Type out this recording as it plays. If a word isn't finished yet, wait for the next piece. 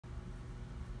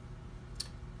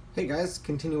Hey guys,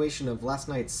 continuation of last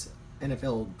night's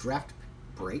NFL draft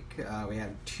break. We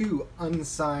had two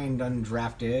unsigned,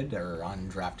 undrafted, or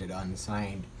undrafted,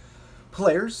 unsigned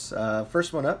players.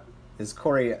 First one up is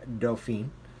Corey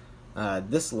Dauphine.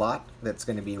 This lot that's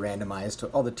going to be randomized to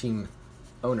all the team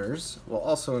owners will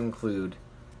also include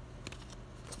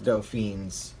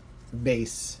Dauphine's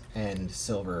base and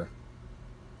silver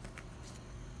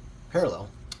parallel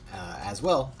as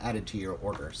well added to your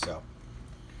order. So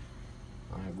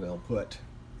I will put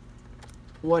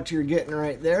what you're getting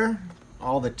right there.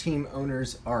 All the team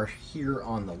owners are here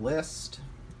on the list.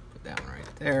 Put that one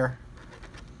right there.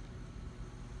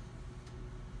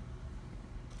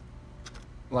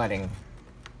 Lighting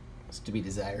is to be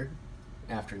desired.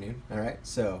 Afternoon. All right,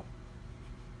 so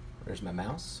where's my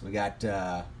mouse? We got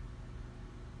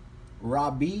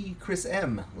Rob B, Chris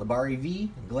M, Labari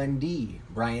V, Glenn D,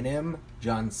 Brian M,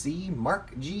 John C,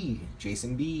 Mark G,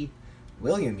 Jason B,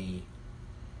 William E,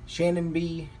 Shannon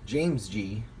B, James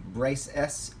G, Bryce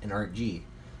S, and Art G.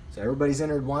 So everybody's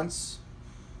entered once.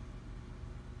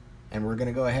 And we're going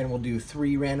to go ahead and we'll do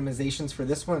 3 randomizations for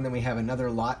this one. And then we have another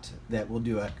lot that we'll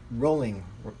do a rolling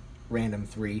random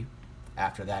 3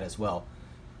 after that as well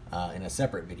in a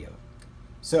separate video.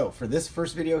 So for this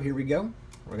first video, here we go.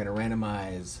 We're going to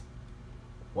randomize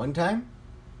 1 time.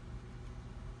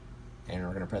 And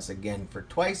we're going to press again for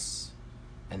twice.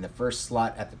 And the first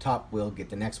slot at the top will get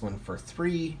the next one for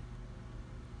 3.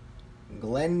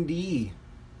 Glenn D,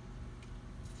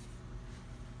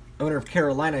 owner of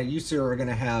Carolina. You sir are going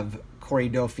to have Corey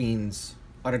Dauphine's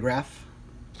autograph,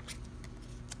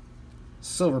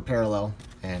 silver parallel,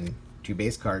 and 2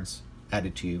 base cards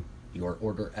added to your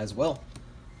order as well.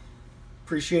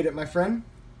 Appreciate it, my friend.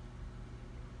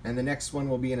 And the next one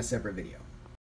will be in a separate video.